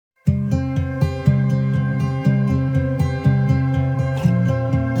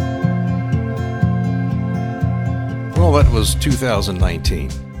Well, it was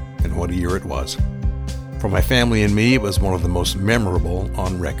 2019, and what a year it was. For my family and me, it was one of the most memorable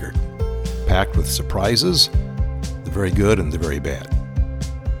on record, packed with surprises, the very good and the very bad.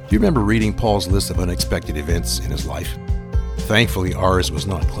 Do you remember reading Paul's list of unexpected events in his life? Thankfully, ours was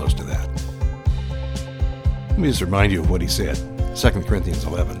not close to that. Let me just remind you of what he said. 2 Corinthians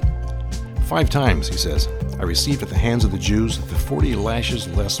 11. 5 times, he says, I received at the hands of the Jews the 40 lashes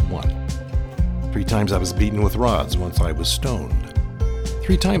less one. 3 times I was beaten with rods, once I was stoned.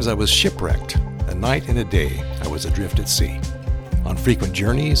 3 times I was shipwrecked. A night and a day I was adrift at sea. On frequent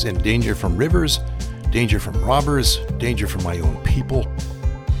journeys, in danger from rivers, danger from robbers, danger from my own people,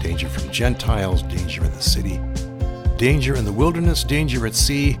 danger from Gentiles, danger in the city, danger in the wilderness, danger at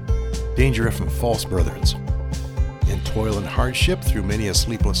sea, danger from false brethren. In toil and hardship, through many a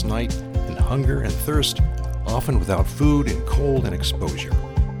sleepless night, in hunger and thirst, often without food, in cold and exposure.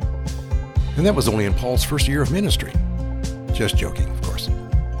 And that was only in Paul's first year of ministry. Just joking, of course.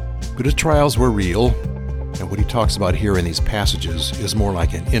 But his trials were real, and what he talks about here in these passages is more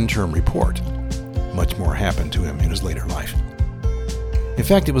like an interim report. Much more happened to him in his later life. In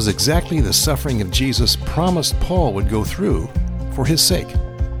fact, it was exactly the suffering of Jesus promised Paul would go through for his sake.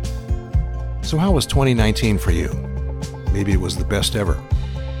 So how was 2019 for you? Maybe it was the best ever.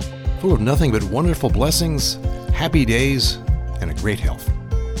 Full of nothing but wonderful blessings, happy days, and a great health.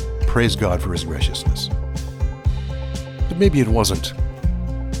 Praise God for his graciousness. But maybe it wasn't,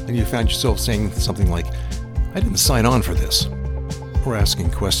 and you found yourself saying something like, I didn't sign on for this. Or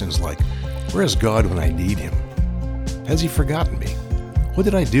asking questions like, where is God when I need him? Has he forgotten me? What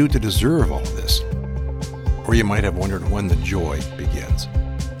did I do to deserve all of this? Or you might have wondered when the joy begins.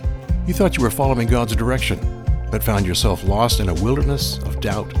 You thought you were following God's direction, but found yourself lost in a wilderness of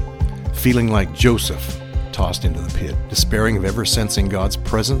doubt, feeling like Joseph tossed into the pit, despairing of ever sensing God's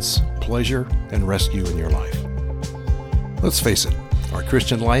presence, pleasure, and rescue in your life. Let's face it, our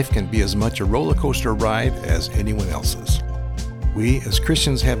Christian life can be as much a roller coaster ride as anyone else's. We as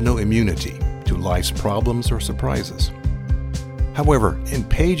Christians have no immunity to life's problems or surprises. However, in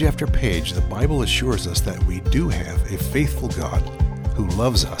page after page, the Bible assures us that we do have a faithful God who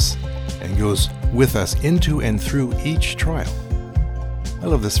loves us and goes with us into and through each trial. I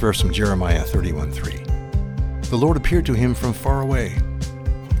love this verse from Jeremiah 31:3. The Lord appeared to him from far away.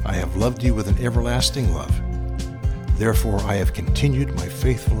 I have loved you with an everlasting love. Therefore I have continued my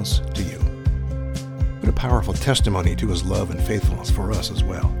faithfulness to you. What a powerful testimony to his love and faithfulness for us as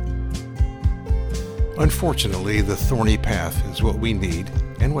well. Unfortunately, the thorny path is what we need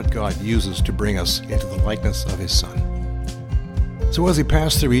and what God uses to bring us into the likeness of his Son. So as we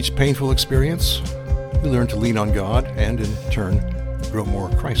pass through each painful experience, we learn to lean on God and, in turn, grow more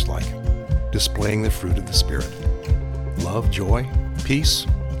Christ-like, displaying the fruit of the Spirit. Love, joy, peace,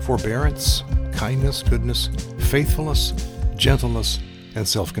 forbearance, kindness, goodness, faithfulness, gentleness, and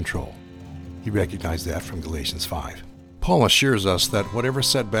self-control. You recognize that from Galatians 5. Paul assures us that whatever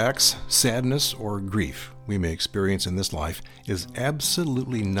setbacks, sadness, or grief we may experience in this life is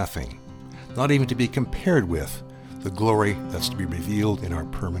absolutely nothing, not even to be compared with the glory that's to be revealed in our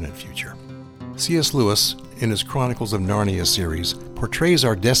permanent future. C.S. Lewis, in his Chronicles of Narnia series, portrays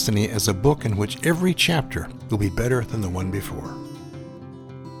our destiny as a book in which every chapter will be better than the one before.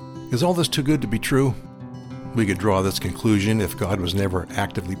 Is all this too good to be true? We could draw this conclusion if God was never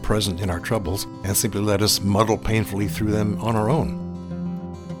actively present in our troubles and simply let us muddle painfully through them on our own.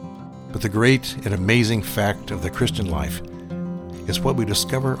 But the great and amazing fact of the Christian life is what we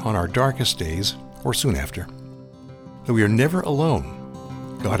discover on our darkest days or soon after. That we are never alone.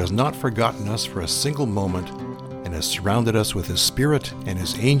 God has not forgotten us for a single moment and has surrounded us with his Spirit and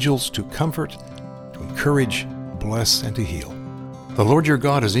his angels to comfort, to encourage, bless, and to heal. The Lord your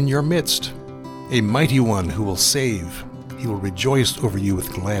God is in your midst, a mighty one who will save. He will rejoice over you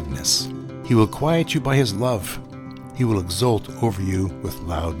with gladness. He will quiet you by his love. He will exult over you with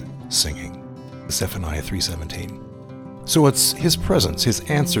loud singing. Zephaniah 3:17. So it's his presence, his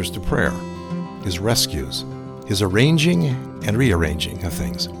answers to prayer, his rescues, his arranging and rearranging of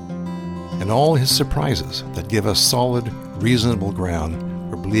things, and all his surprises that give us solid, reasonable ground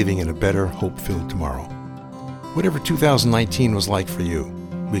for believing in a better, hope-filled tomorrow. Whatever 2019 was like for you,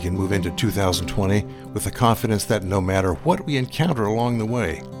 we can move into 2020 with the confidence that no matter what we encounter along the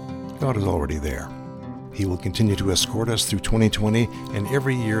way, God is already there. He will continue to escort us through 2020 and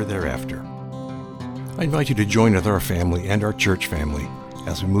every year thereafter. I invite you to join with our family and our church family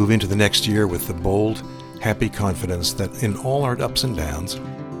as we move into the next year with the bold, happy confidence that in all our ups and downs,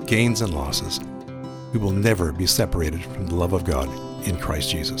 gains and losses, we will never be separated from the love of God in Christ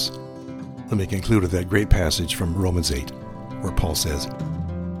Jesus. Let me conclude with that great passage from Romans 8, where Paul says,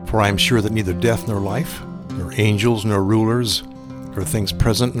 For I am sure that neither death nor life, nor angels, nor rulers, nor things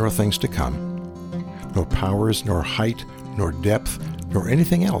present, nor things to come, nor powers, nor height, nor depth, nor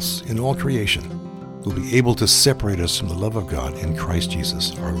anything else in all creation will be able to separate us from the love of God in Christ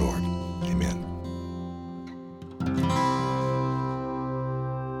Jesus our Lord.